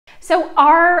So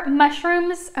are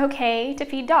mushrooms okay to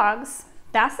feed dogs?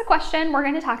 That's the question we're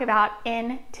going to talk about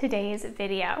in today's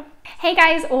video. Hey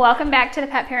guys, welcome back to the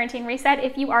Pet Parenting Reset.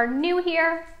 If you are new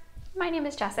here, my name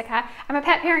is Jessica. I'm a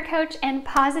pet parent coach and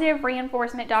positive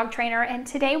reinforcement dog trainer, and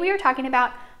today we are talking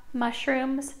about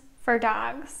mushrooms for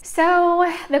dogs. So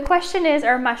the question is,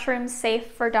 are mushrooms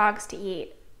safe for dogs to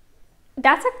eat?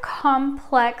 That's a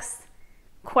complex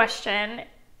question,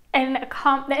 and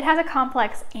it has a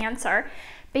complex answer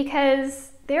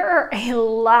because there are a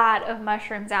lot of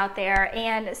mushrooms out there,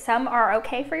 and some are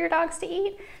okay for your dogs to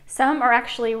eat. Some are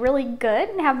actually really good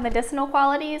and have medicinal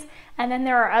qualities, and then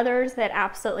there are others that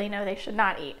absolutely no, they should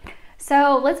not eat.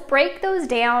 So let's break those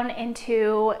down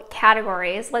into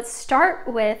categories. Let's start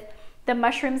with the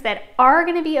mushrooms that are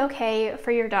going to be okay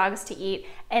for your dogs to eat,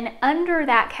 and under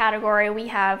that category we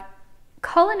have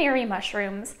culinary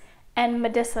mushrooms and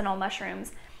medicinal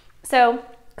mushrooms. So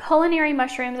culinary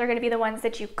mushrooms are going to be the ones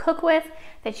that you cook with,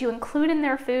 that you include in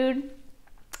their food.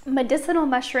 Medicinal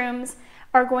mushrooms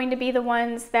are going to be the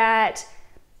ones that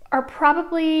are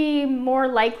probably more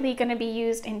likely going to be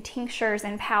used in tinctures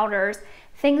and powders,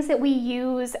 things that we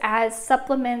use as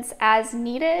supplements as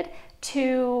needed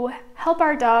to help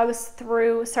our dogs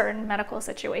through certain medical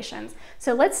situations.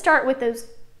 So let's start with those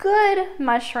good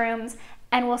mushrooms,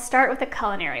 and we'll start with the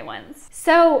culinary ones.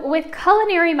 So with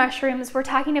culinary mushrooms, we're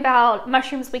talking about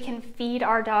mushrooms we can feed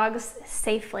our dogs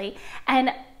safely.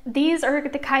 And these are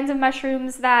the kinds of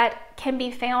mushrooms that can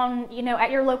be found,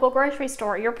 at your local grocery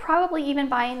store. You're probably even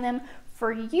buying them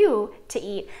for you to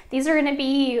eat. These are gonna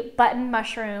be button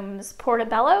mushrooms,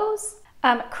 portobellos,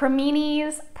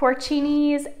 creminis,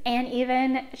 porcinis, and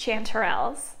even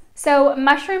chanterelles. So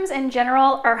mushrooms in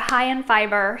general are high in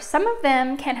fiber. Some of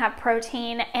them can have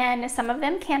protein and some of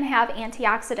them can have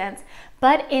antioxidants.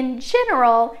 But in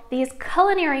general, these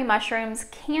culinary mushrooms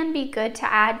can be good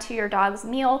to add to your dog's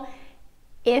meal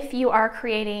if you are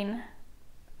creating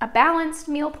a balanced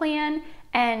meal plan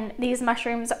and these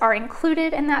mushrooms are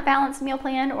included in that balanced meal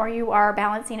plan, or you are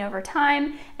balancing over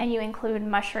time and you include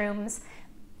mushrooms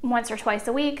once or twice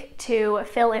a week to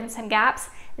fill in some gaps.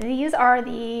 These are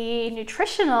the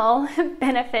nutritional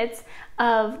benefits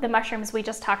of the mushrooms we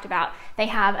just talked about. They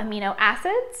have amino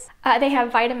acids, they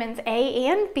have vitamins A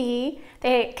and B,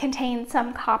 they contain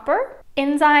some copper,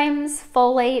 enzymes,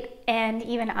 folate, and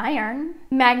even iron,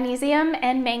 magnesium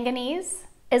and manganese,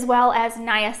 as well as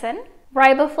niacin,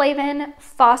 riboflavin,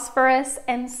 phosphorus,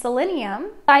 and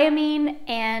selenium, thiamine,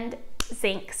 and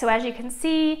zinc. So as you can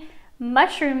see,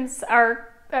 mushrooms are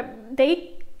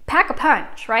they pack a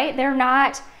punch, right? They're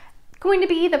not going to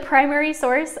be the primary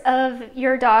source of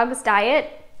your dog's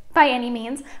diet by any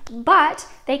means, but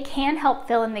they can help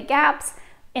fill in the gaps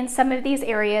in some of these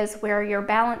areas where your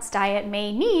balanced diet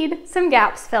may need some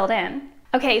gaps filled in.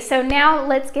 Okay, so now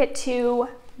let's get to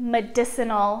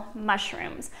medicinal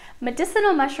mushrooms.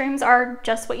 Medicinal mushrooms are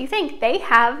just what you think. They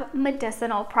have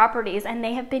medicinal properties and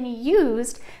they have been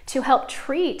used to help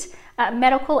treat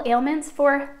medical ailments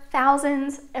for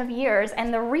thousands of years.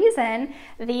 And the reason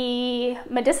the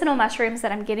medicinal mushrooms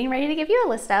that I'm getting ready to give you a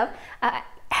list of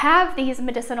have these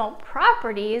medicinal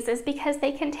properties is because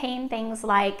they contain things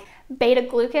like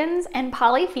beta-glucans and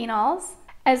polyphenols,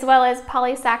 as well as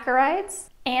polysaccharides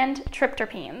and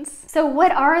trypterpenes. So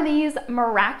what are these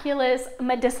miraculous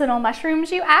medicinal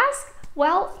mushrooms, you ask?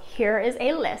 Well, here is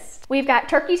a list. We've got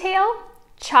turkey tail,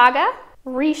 chaga,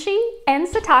 reishi, and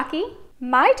shiitake,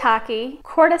 maitake,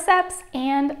 cordyceps,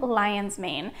 and lion's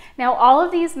mane. Now, all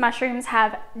of these mushrooms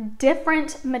have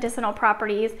different medicinal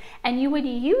properties, and you would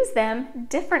use them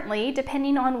differently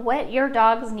depending on what your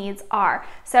dog's needs are.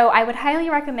 So I would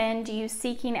highly recommend you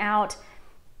seeking out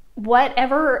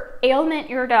whatever ailment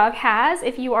your dog has,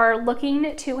 if you are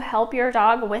looking to help your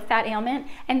dog with that ailment,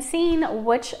 and seeing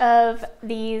which of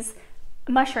these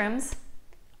mushrooms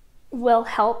will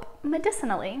help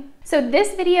medicinally. So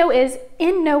this video is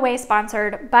in no way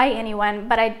sponsored by anyone,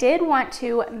 but I did want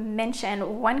to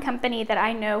mention one company that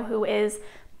I know who is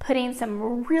putting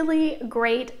some really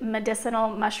great medicinal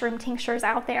mushroom tinctures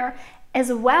out there,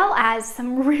 as well as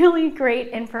some really great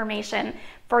information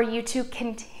for you to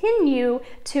continue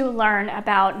to learn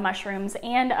about mushrooms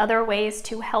and other ways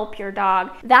to help your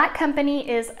dog. That company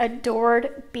is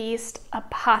Adored Beast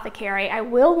Apothecary. I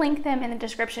will link them in the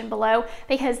description below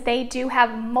because they do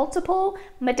have multiple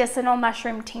medicinal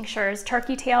mushroom tinctures.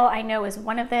 Turkey tail, I know, is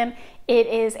one of them. It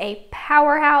is a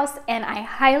powerhouse, and I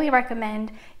highly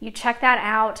recommend you check that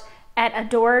out at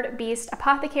Adored Beast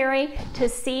Apothecary to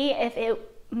see if it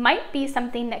might be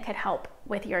something that could help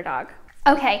with your dog.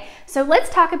 Okay, so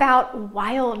let's talk about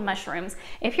wild mushrooms.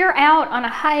 If you're out on a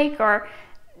hike or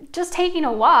just taking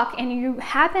a walk and you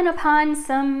happen upon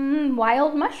some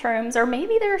wild mushrooms, or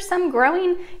maybe there's some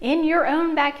growing in your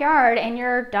own backyard and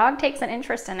your dog takes an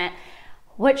interest in it,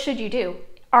 what should you do?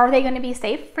 Are they going to be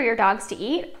safe for your dogs to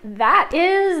eat? That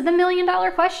is the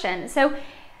million-dollar question. So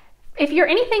if you're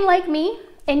anything like me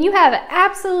and you have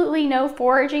absolutely no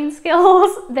foraging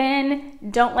skills, then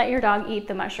don't let your dog eat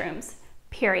the mushrooms,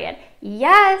 period.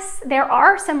 Yes, there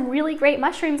are some really great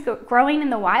mushrooms growing in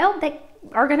the wild that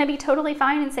are going to be totally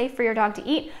fine and safe for your dog to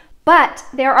eat, but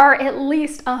there are at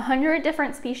least 100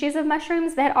 different species of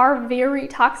mushrooms that are very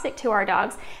toxic to our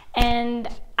dogs. And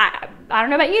I don't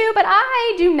know about you, but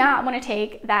I do not want to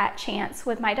take that chance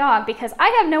with my dog because I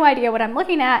have no idea what I'm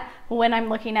looking at when I'm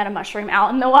looking at a mushroom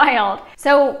out in the wild.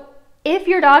 So if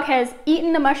your dog has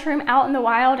eaten a mushroom out in the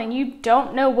wild and you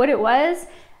don't know what it was,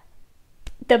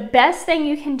 the best thing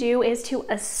you can do is to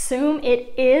assume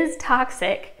it is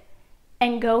toxic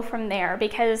and go from there,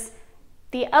 because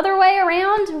the other way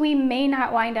around, we may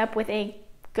not wind up with a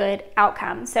good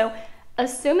outcome. So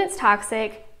assume it's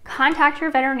toxic, contact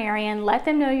your veterinarian, let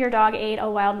them know your dog ate a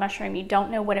wild mushroom, you don't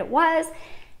know what it was,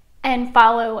 and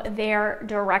follow their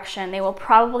direction. They will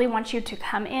probably want you to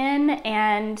come in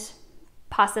and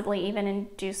possibly even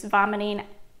induce vomiting.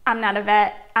 I'm not a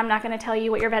vet. I'm not going to tell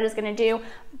you what your vet is going to do,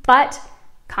 but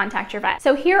contact your vet.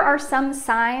 So here are some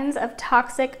signs of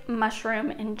toxic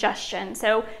mushroom ingestion.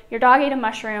 So your dog ate a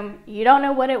mushroom, you don't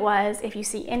know what it was. If you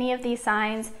see any of these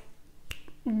signs,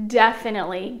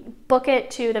 definitely book it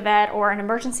to the vet or an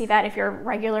emergency vet if your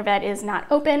regular vet is not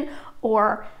open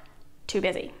or too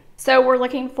busy. So we're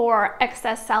looking for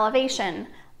excess salivation,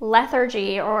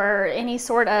 lethargy, or any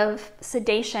sort of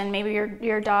sedation. Maybe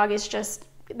your dog is just,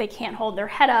 they can't hold their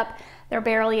head up, they're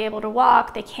barely able to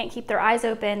walk, they can't keep their eyes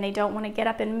open, they don't want to get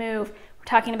up and move. We're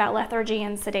talking about lethargy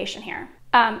and sedation here.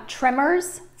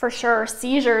 Tremors, for sure.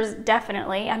 Seizures,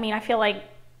 definitely. I mean, I feel like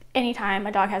anytime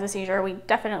a dog has a seizure, we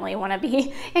definitely want to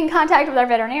be in contact with our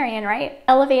veterinarian, right?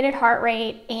 Elevated heart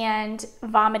rate and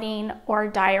vomiting or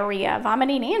diarrhea.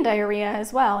 Vomiting and diarrhea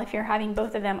as well. If you're having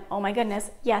both of them, oh my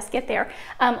goodness, yes, get there.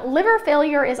 Liver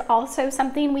failure is also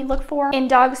something we look for in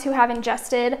dogs who have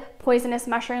ingested poisonous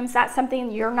mushrooms. That's something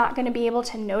you're not going to be able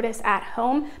to notice at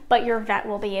home, but your vet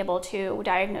will be able to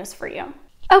diagnose for you.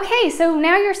 Okay, so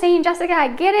now you're saying, Jessica, I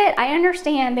get it. I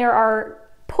understand there are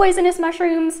poisonous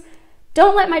mushrooms.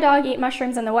 Don't let my dog eat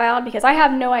mushrooms in the wild because I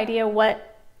have no idea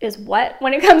what is what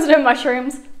when it comes to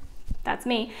mushrooms. That's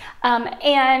me.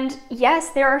 And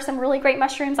yes, there are some really great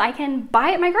mushrooms I can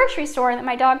buy at my grocery store that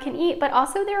my dog can eat, but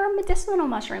also there are medicinal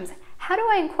mushrooms. How do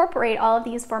I incorporate all of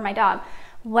these for my dog?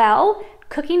 Well,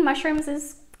 cooking mushrooms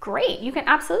is great. You can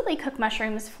absolutely cook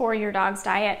mushrooms for your dog's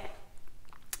diet.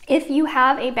 If you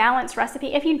have a balanced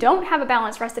recipe, if you don't have a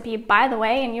balanced recipe, by the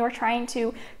way, and you're trying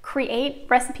to create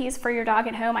recipes for your dog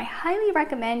at home, I highly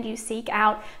recommend you seek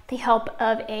out the help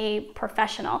of a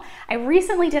professional. I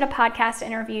recently did a podcast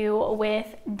interview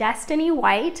with Destiny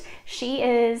White. She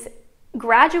is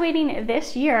graduating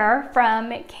this year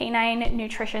from Canine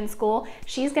Nutrition School.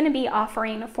 She's going to be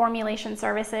offering formulation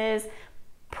services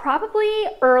probably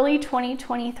early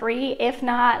 2023, if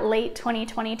not late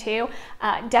 2022.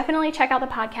 Definitely check out the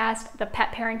podcast, The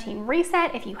Pet Parenting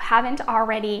Reset. If you haven't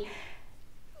already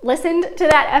listened to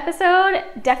that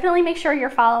episode, definitely make sure you're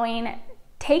following.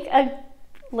 Take a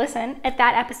listen at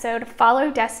that episode.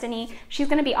 Follow Destiny. She's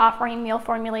going to be offering meal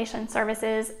formulation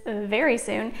services very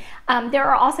soon. There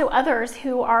are also others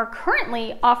who are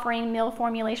currently offering meal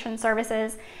formulation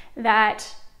services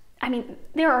that, I mean,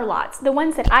 there are lots. The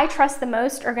ones that I trust the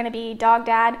most are going to be Dog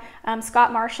Dad,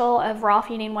 Scott Marshall of Raw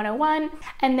Feeding 101,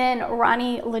 and then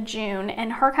Ronnie Lejeune,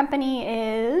 and her company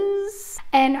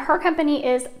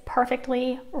is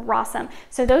Perfectly Rawsome.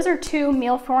 So those are two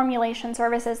meal formulation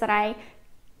services that I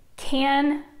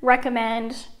can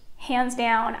recommend, hands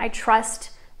down. I trust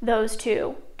those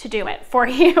two to do it for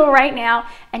you right now,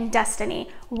 and Destiny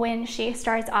when she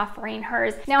starts offering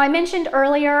hers. Now, I mentioned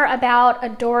earlier about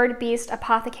Adored Beast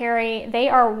Apothecary. They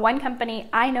are one company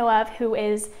I know of who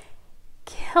is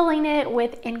killing it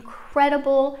with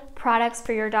incredible products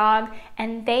for your dog,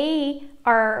 and they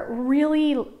are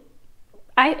really,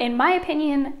 in my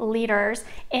opinion, leaders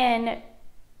in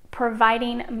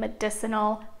providing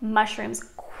medicinal mushrooms,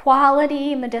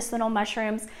 quality medicinal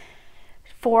mushrooms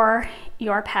for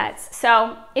your pets.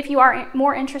 So if you are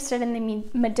more interested in the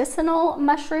medicinal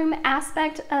mushroom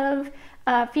aspect of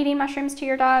feeding mushrooms to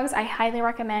your dogs, I highly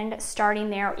recommend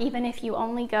starting there, even if you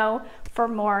only go for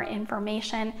more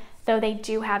information, though they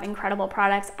do have incredible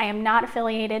products. I am not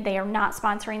affiliated. They are not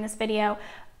sponsoring this video,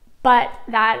 but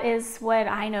that is what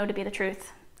I know to be the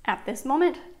truth at this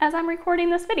moment as I'm recording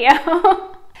this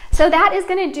video. So that is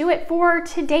going to do it for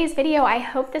today's video. I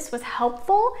hope this was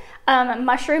helpful.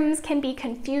 Mushrooms can be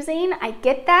confusing. I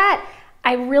get that.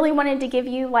 I really wanted to give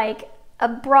you like a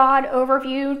broad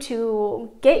overview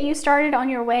to get you started on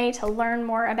your way to learn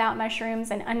more about mushrooms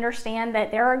and understand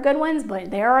that there are good ones, but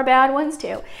there are bad ones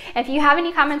too. If you have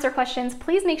any comments or questions,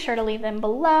 please make sure to leave them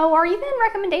below, or even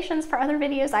recommendations for other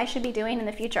videos I should be doing in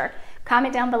the future.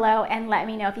 Comment down below and let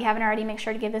me know. If you haven't already, make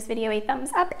sure to give this video a thumbs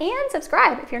up and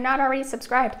subscribe if you're not already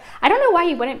subscribed. I don't know why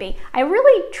you wouldn't be. I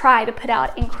really try to put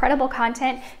out incredible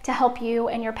content to help you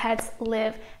and your pets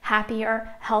live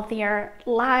happier, healthier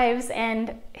lives,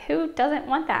 and who doesn't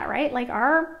want that, right? Like,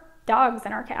 our dogs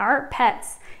and our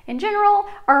pets in general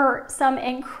are some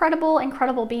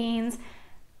incredible beings.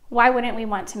 Why wouldn't we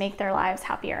want to make their lives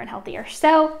happier and healthier?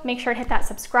 So make sure to hit that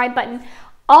subscribe button.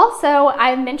 Also,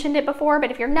 I've mentioned it before, but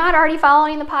if you're not already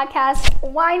following the podcast,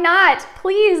 why not?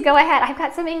 Please go ahead. I've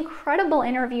got some incredible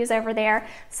interviews over there,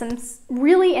 some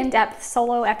really in-depth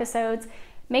solo episodes.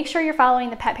 Make sure you're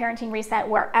following the Pet Parenting Reset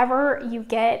wherever you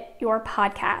get your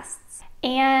podcasts.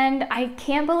 And I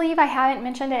can't believe I haven't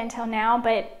mentioned it until now,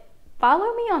 but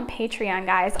follow me on Patreon,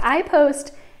 guys. I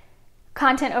post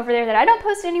content over there that I don't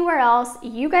post anywhere else.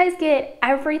 You guys get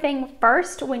everything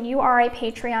first when you are a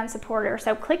Patreon supporter.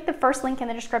 So click the first link in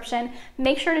the description.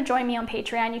 Make sure to join me on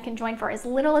Patreon. You can join for as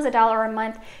little as $1 a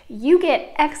month. You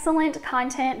get excellent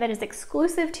content that is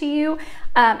exclusive to you,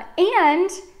 and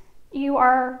you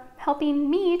are helping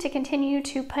me to continue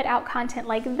to put out content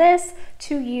like this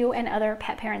to you and other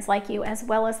pet parents like you, as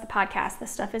well as the podcast. This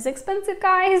stuff is expensive,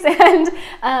 guys, and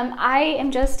I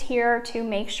am just here to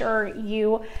make sure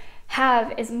you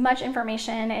have as much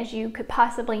information as you could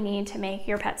possibly need to make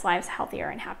your pets' lives healthier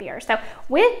and happier. So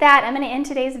with that, I'm going to end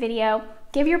today's video.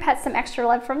 Give your pets some extra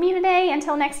love from me today.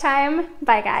 Until next time,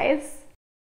 bye guys.